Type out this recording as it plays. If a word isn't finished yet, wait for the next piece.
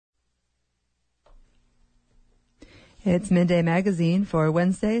It's Midday Magazine for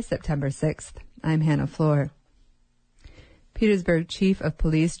Wednesday, September 6th. I'm Hannah Floor. Petersburg Chief of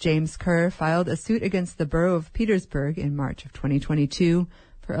Police James Kerr filed a suit against the Borough of Petersburg in March of 2022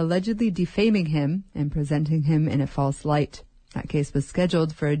 for allegedly defaming him and presenting him in a false light. That case was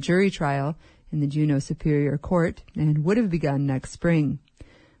scheduled for a jury trial in the Juneau Superior Court and would have begun next spring.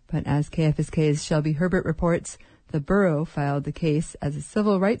 But as KFSK's Shelby Herbert reports, the borough filed the case as a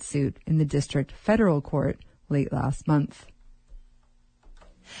civil rights suit in the district federal court late last month.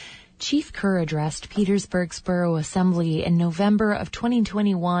 Chief Kerr addressed Petersburg's Borough Assembly in November of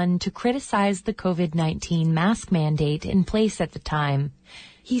 2021 to criticize the COVID-19 mask mandate in place at the time.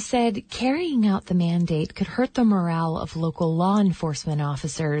 He said carrying out the mandate could hurt the morale of local law enforcement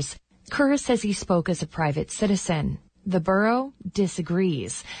officers. Kerr says he spoke as a private citizen. The borough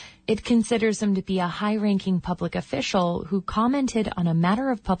disagrees. It considers him to be a high-ranking public official who commented on a matter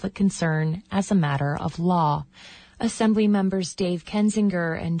of public concern as a matter of law. Assembly members Dave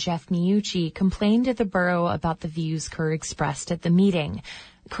Kensinger and Jeff Miucci complained to the borough about the views Kerr expressed at the meeting.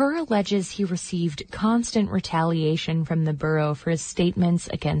 Kerr alleges he received constant retaliation from the borough for his statements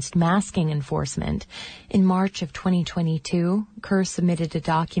against masking enforcement. In March of 2022, Kerr submitted a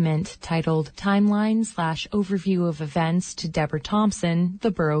document titled Timeline/Overview of Events to Deborah Thompson,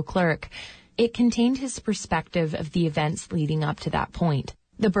 the borough clerk. It contained his perspective of the events leading up to that point.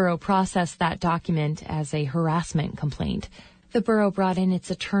 The borough processed that document as a harassment complaint. The borough brought in its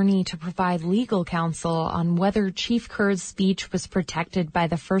attorney to provide legal counsel on whether Chief Kerr's speech was protected by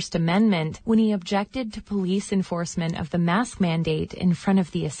the First Amendment when he objected to police enforcement of the mask mandate in front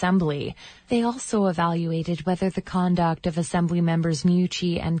of the assembly. They also evaluated whether the conduct of Assembly members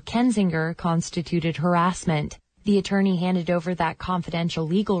Miucci and Kensinger constituted harassment. The attorney handed over that confidential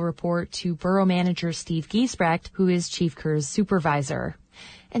legal report to borough manager Steve Giesbrecht, who is Chief Kerr's supervisor.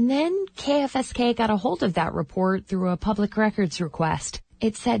 And then KFSK got a hold of that report through a public records request.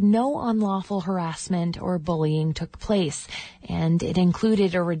 It said no unlawful harassment or bullying took place, and it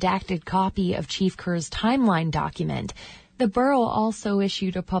included a redacted copy of Chief Kerr's timeline document. The borough also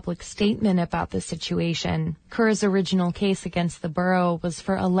issued a public statement about the situation. Kerr's original case against the borough was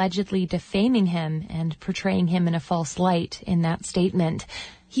for allegedly defaming him and portraying him in a false light in that statement.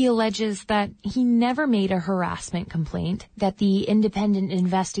 He alleges that he never made a harassment complaint, that the independent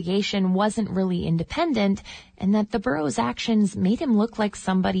investigation wasn't really independent, and that the borough's actions made him look like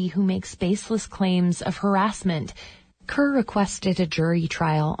somebody who makes baseless claims of harassment. Kerr requested a jury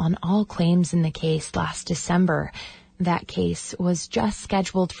trial on all claims in the case last December. That case was just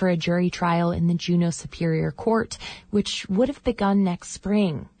scheduled for a jury trial in the Juneau Superior Court, which would have begun next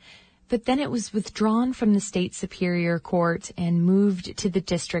spring. But then it was withdrawn from the state Superior Court and moved to the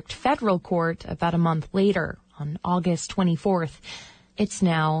district federal court about a month later, on August 24th. It's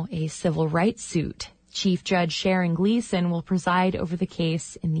now a civil rights suit. Chief Judge Sharon Gleason will preside over the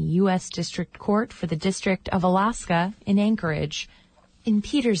case in the U.S. District Court for the District of Alaska in Anchorage. In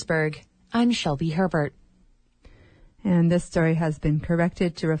Petersburg, I'm Shelby Herbert. And this story has been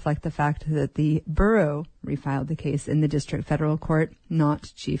corrected to reflect the fact that the borough refiled the case in the district federal court,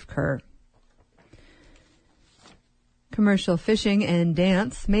 not Chief Kerr. Commercial fishing and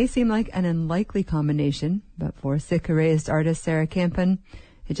dance may seem like an unlikely combination, but for Sitka-raised artist Sarah Campen,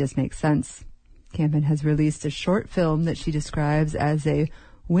 it just makes sense. Campen has released a short film that she describes as a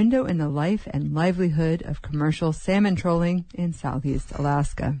window in the life and livelihood of commercial salmon trolling in southeast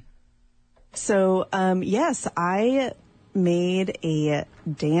Alaska. So, yes, I made a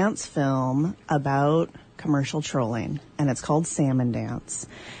dance film about commercial trolling, and it's called Salmon Dance.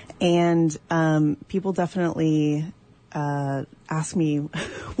 And people definitely ask me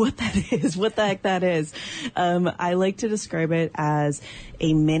what that is, what the heck that is. I like to describe it as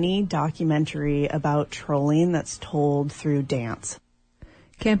a mini documentary about trolling that's told through dance.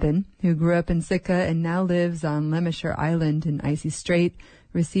 Campen, who grew up in Sitka and now lives on Lemisher Island in Icy Strait,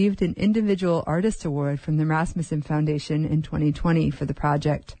 received an Individual Artist Award from the Rasmussen Foundation in 2020 for the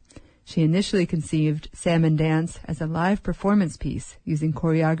project. She initially conceived Salmon Dance as a live performance piece using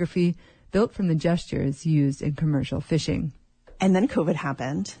choreography built from the gestures used in commercial fishing. And then COVID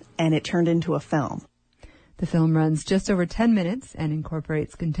happened, and it turned into a film. The film runs just over 10 minutes and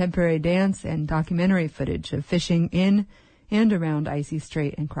incorporates contemporary dance and documentary footage of fishing in and around Icy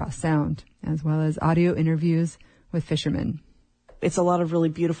Strait and Cross Sound, as well as audio interviews with fishermen. It's a lot of really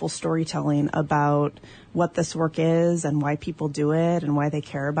beautiful storytelling about what this work is and why people do it and why they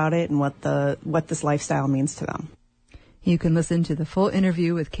care about it and what this lifestyle means to them. You can listen to the full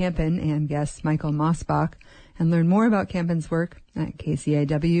interview with Campen and guest Michael Mossbach and learn more about Campen's work at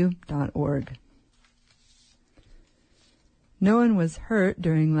kciw.org. No one was hurt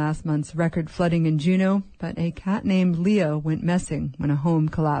during last month's record flooding in Juneau, but a cat named Leo went missing when a home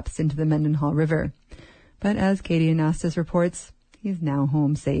collapsed into the Mendenhall River. But as Katie Anastas reports, he's now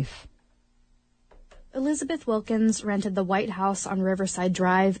home safe. Elizabeth Wilkins rented the White House on Riverside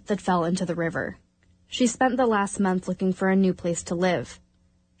Drive that fell into the river. She spent the last month looking for a new place to live.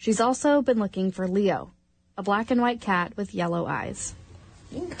 She's also been looking for Leo, a black and white cat with yellow eyes.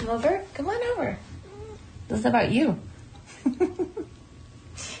 You can come over. Come on over. This is about you.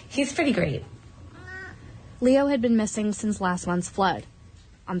 He's pretty great. Leo had been missing since last month's flood.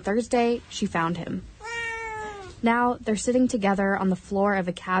 On Thursday, she found him. Now they're sitting together on the floor of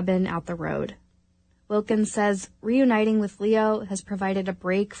a cabin out the road. Wilkins says reuniting with Leo has provided a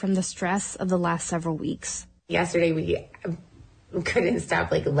break from the stress of the last several weeks. Yesterday we couldn't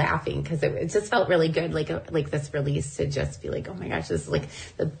stop laughing because it just felt really good, like this release to just be like, oh my gosh, this is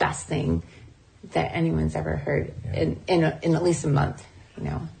the best thing that anyone's ever heard in at least a month.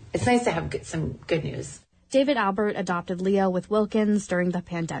 It's nice to have some good news. David Albert adopted Leo with Wilkins during the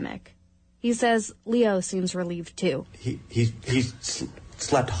pandemic. He says Leo seems relieved too. He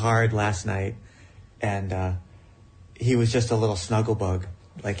slept hard last night, and he was just a little snuggle bug.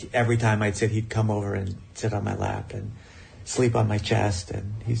 Every time I'd sit, he'd come over and sit on my lap and sleep on my chest,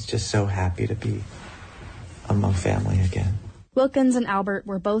 and he's just so happy to be among family again. Wilkins and Albert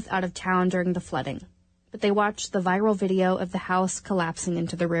were both out of town during the flooding, but they watched the viral video of the house collapsing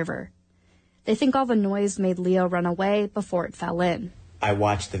into the river. They think all the noise made Leo run away before it fell in. I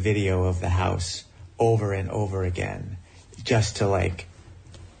watched the video of the house over and over again just to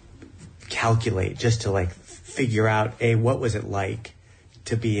calculate, just to figure out, what was it like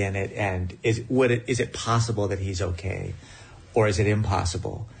to be in it, and is it possible that he's okay, or is it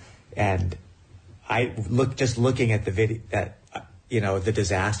impossible? And I looking at the video, the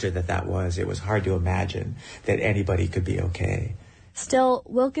disaster that was, it was hard to imagine that anybody could be okay. Still,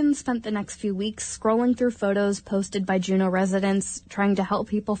 Wilkins spent the next few weeks scrolling through photos posted by Juneau residents, trying to help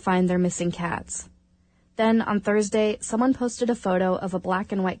people find their missing cats. Then, on Thursday, someone posted a photo of a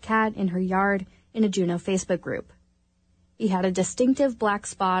black and white cat in her yard in a Juneau Facebook group. He had a distinctive black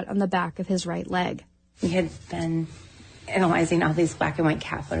spot on the back of his right leg. We had been analyzing all these black and white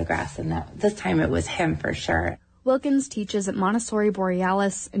cat photographs, and this time it was him for sure. Wilkins teaches at Montessori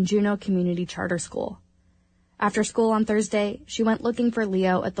Borealis and Juneau Community Charter School. After school on Thursday, she went looking for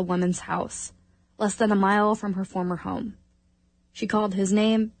Leo at the woman's house, less than a mile from her former home. She called his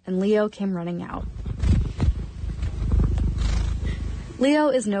name, and Leo came running out. Leo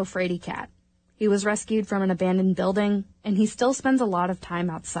is no fraidy cat. He was rescued from an abandoned building, and he still spends a lot of time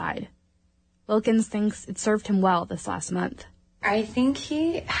outside. Wilkins thinks it served him well this last month. I think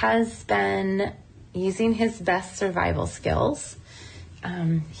he has been using his best survival skills.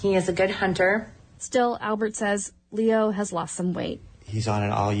 He is a good hunter. Still, Albert says Leo has lost some weight. He's on an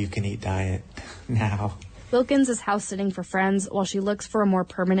all-you-can-eat diet now. Wilkins is house-sitting for friends while she looks for a more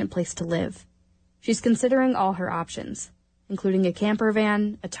permanent place to live. She's considering all her options, including a camper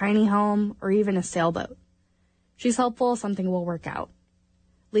van, a tiny home, or even a sailboat. She's hopeful something will work out.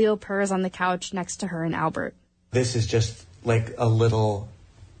 Leo purrs on the couch next to her and Albert. This is just a little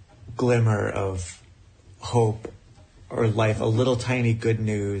glimmer of hope or life, a little tiny good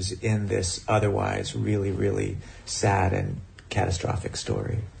news in this otherwise really, really sad and catastrophic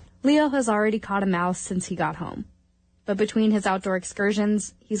story. Leo has already caught a mouse since he got home. But between his outdoor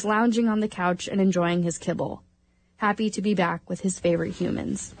excursions, he's lounging on the couch and enjoying his kibble, happy to be back with his favorite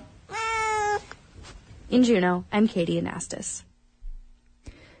humans. In Juneau, I'm Katie Anastas.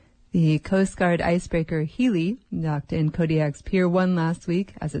 The Coast Guard icebreaker Healy docked in Kodiak's Pier 1 last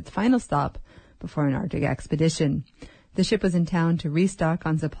week as its final stop before an Arctic expedition. The ship was in town to restock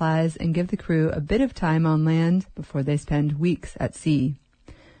on supplies and give the crew a bit of time on land before they spend weeks at sea.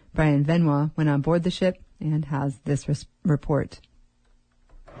 Brian Venoy went on board the ship and has this report.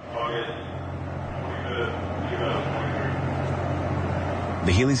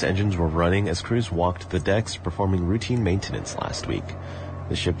 The Healy's engines were running as crews walked the decks performing routine maintenance last week.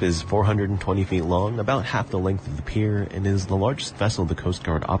 The ship is 420 feet long, about half the length of the pier, and is the largest vessel the Coast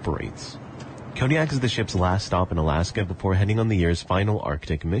Guard operates. Kodiak is the ship's last stop in Alaska before heading on the year's final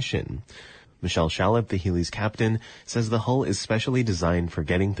Arctic mission. Michelle Shallop, the Healy's captain, says the hull is specially designed for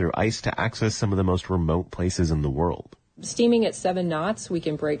getting through ice to access some of the most remote places in the world. Steaming at 7 knots, we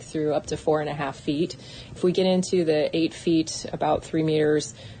can break through up to 4.5 feet. If we get into the 8 feet, about 3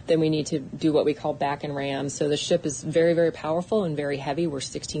 meters, then we need to do what we call back and ram. So the ship is very, very powerful and very heavy. We're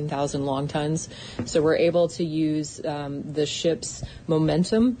 16,000 long tons. So we're able to use the ship's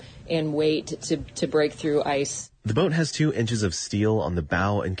momentum and weight to break through ice. The boat has 2 inches of steel on the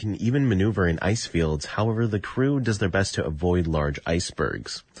bow and can even maneuver in ice fields. However, the crew does their best to avoid large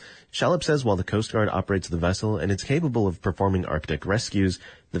icebergs. Shallop says while the Coast Guard operates the vessel and it's capable of performing Arctic rescues,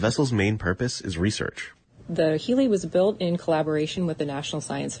 the vessel's main purpose is research. The Healy was built in collaboration with the National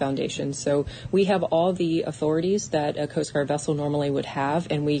Science Foundation, so we have all the authorities that a Coast Guard vessel normally would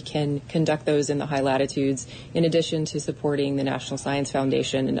have, and we can conduct those in the high latitudes, in addition to supporting the National Science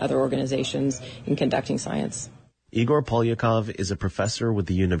Foundation and other organizations in conducting science. Igor Polyakov is a professor with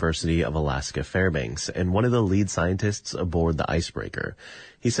the University of Alaska Fairbanks and one of the lead scientists aboard the icebreaker.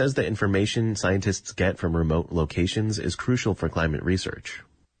 He says the information scientists get from remote locations is crucial for climate research.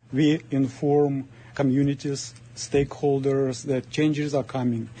 We inform communities, stakeholders that changes are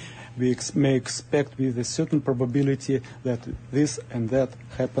coming. We may expect with a certain probability that this and that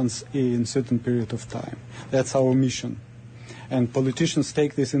happens in a certain period of time. That's our mission. And politicians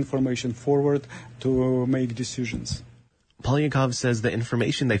take this information forward to make decisions. Polyakov says the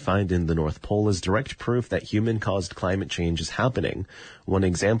information they find in the North Pole is direct proof that human-caused climate change is happening. One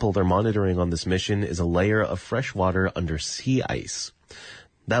example they're monitoring on this mission is a layer of fresh water under sea ice.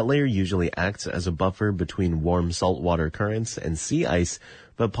 That layer usually acts as a buffer between warm saltwater currents and sea ice,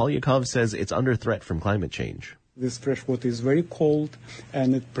 but Polyakov says it's under threat from climate change. This fresh water is very cold,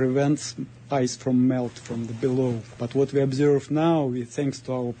 and it prevents ice from melt from the below. But what we observe now, thanks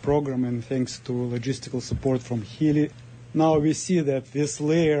to our program and thanks to logistical support from Healy, now we see that this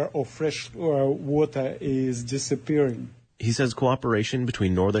layer of fresh water is disappearing. He says cooperation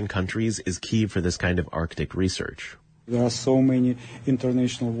between northern countries is key for this kind of Arctic research. There are so many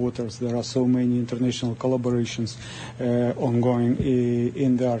international waters, there are so many international collaborations ongoing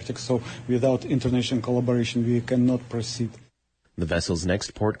in the Arctic. So without international collaboration, we cannot proceed. The vessel's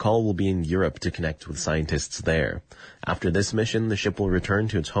next port call will be in Europe to connect with scientists there. After this mission, the ship will return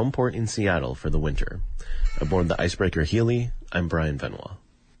to its home port in Seattle for the winter. Aboard the icebreaker Healy, I'm Brian Benoit.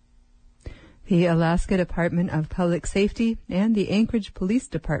 The Alaska Department of Public Safety and the Anchorage Police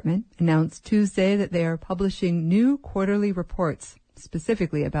Department announced Tuesday that they are publishing new quarterly reports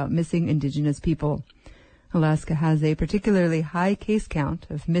specifically about missing Indigenous people. Alaska has a particularly high case count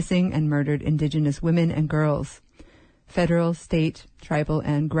of missing and murdered Indigenous women and girls. Federal, state, tribal,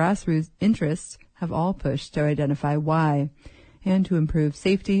 and grassroots interests have all pushed to identify why and to improve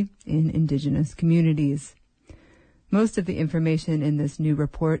safety in Indigenous communities. Most of the information in this new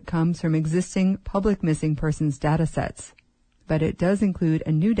report comes from existing public missing persons data sets, but it does include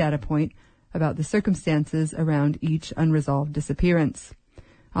a new data point about the circumstances around each unresolved disappearance.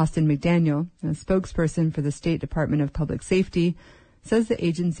 Austin McDaniel, a spokesperson for the State Department of Public Safety, says the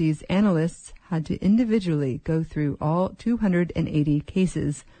agency's analysts had to individually go through all 280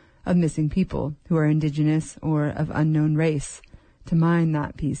 cases of missing people who are Indigenous or of unknown race to mine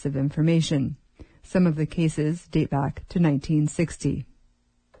that piece of information. Some of the cases date back to 1960.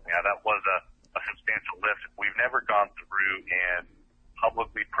 Yeah, that was a substantial lift. We've never gone through and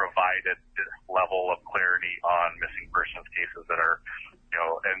publicly provided this level of clarity on missing persons cases that are,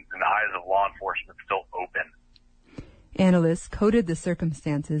 in the eyes of law enforcement, still open. Analysts coded the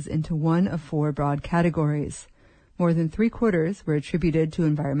circumstances into one of 4 broad categories. More than 3/4 were attributed to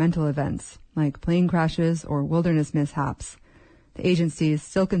environmental events, like plane crashes or wilderness mishaps. The agencies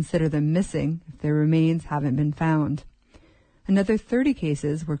still consider them missing if their remains haven't been found. Another 30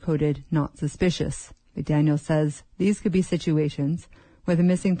 cases were coded not suspicious. McDaniel says these could be situations where the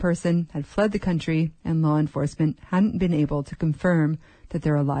missing person had fled the country and law enforcement hadn't been able to confirm that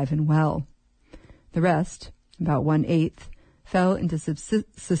they're alive and well. The rest, about 1/8, fell into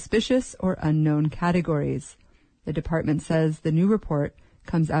suspicious or unknown categories. The department says the new report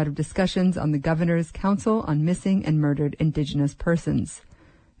comes out of discussions on the Governor's Council on Missing and Murdered Indigenous Persons.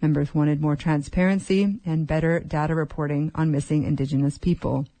 Members wanted more transparency and better data reporting on missing Indigenous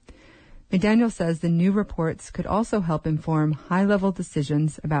people. McDaniel says the new reports could also help inform high-level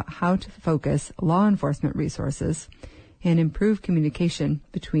decisions about how to focus law enforcement resources and improve communication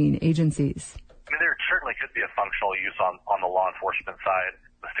between agencies. I mean, there certainly could be a functional use on the law enforcement side.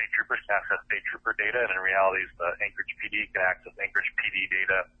 The state troopers can access state trooper data, and in reality, the Anchorage PD can access Anchorage PD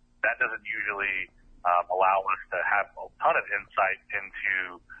data. That doesn't usually allow us to have a ton of insight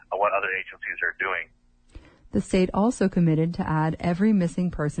into what other agencies are doing. The state also committed to add every missing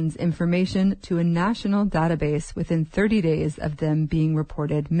person's information to a national database within 30 days of them being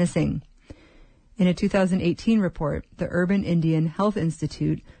reported missing. In a 2018 report, the Urban Indian Health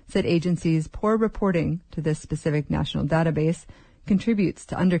Institute said agencies' poor reporting to this specific national database contributes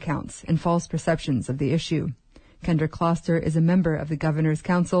to undercounts and false perceptions of the issue. Kendra Kloster is a member of the Governor's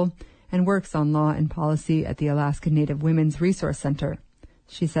Council and works on law and policy at the Alaska Native Women's Resource Center.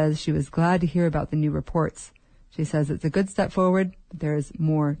 She says she was glad to hear about the new reports. She says it's a good step forward, but there is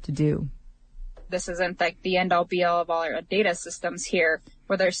more to do. This isn't like the end-all be-all of all our data systems here,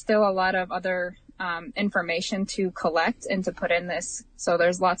 where there's still a lot of other information to collect and to put in this. So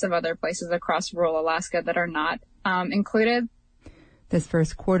there's lots of other places across rural Alaska that are not included. This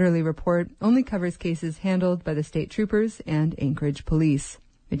first quarterly report only covers cases handled by the state troopers and Anchorage police.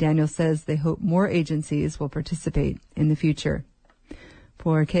 McDaniel says they hope more agencies will participate in the future.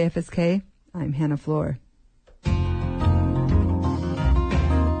 For KFSK, I'm Hannah Floor.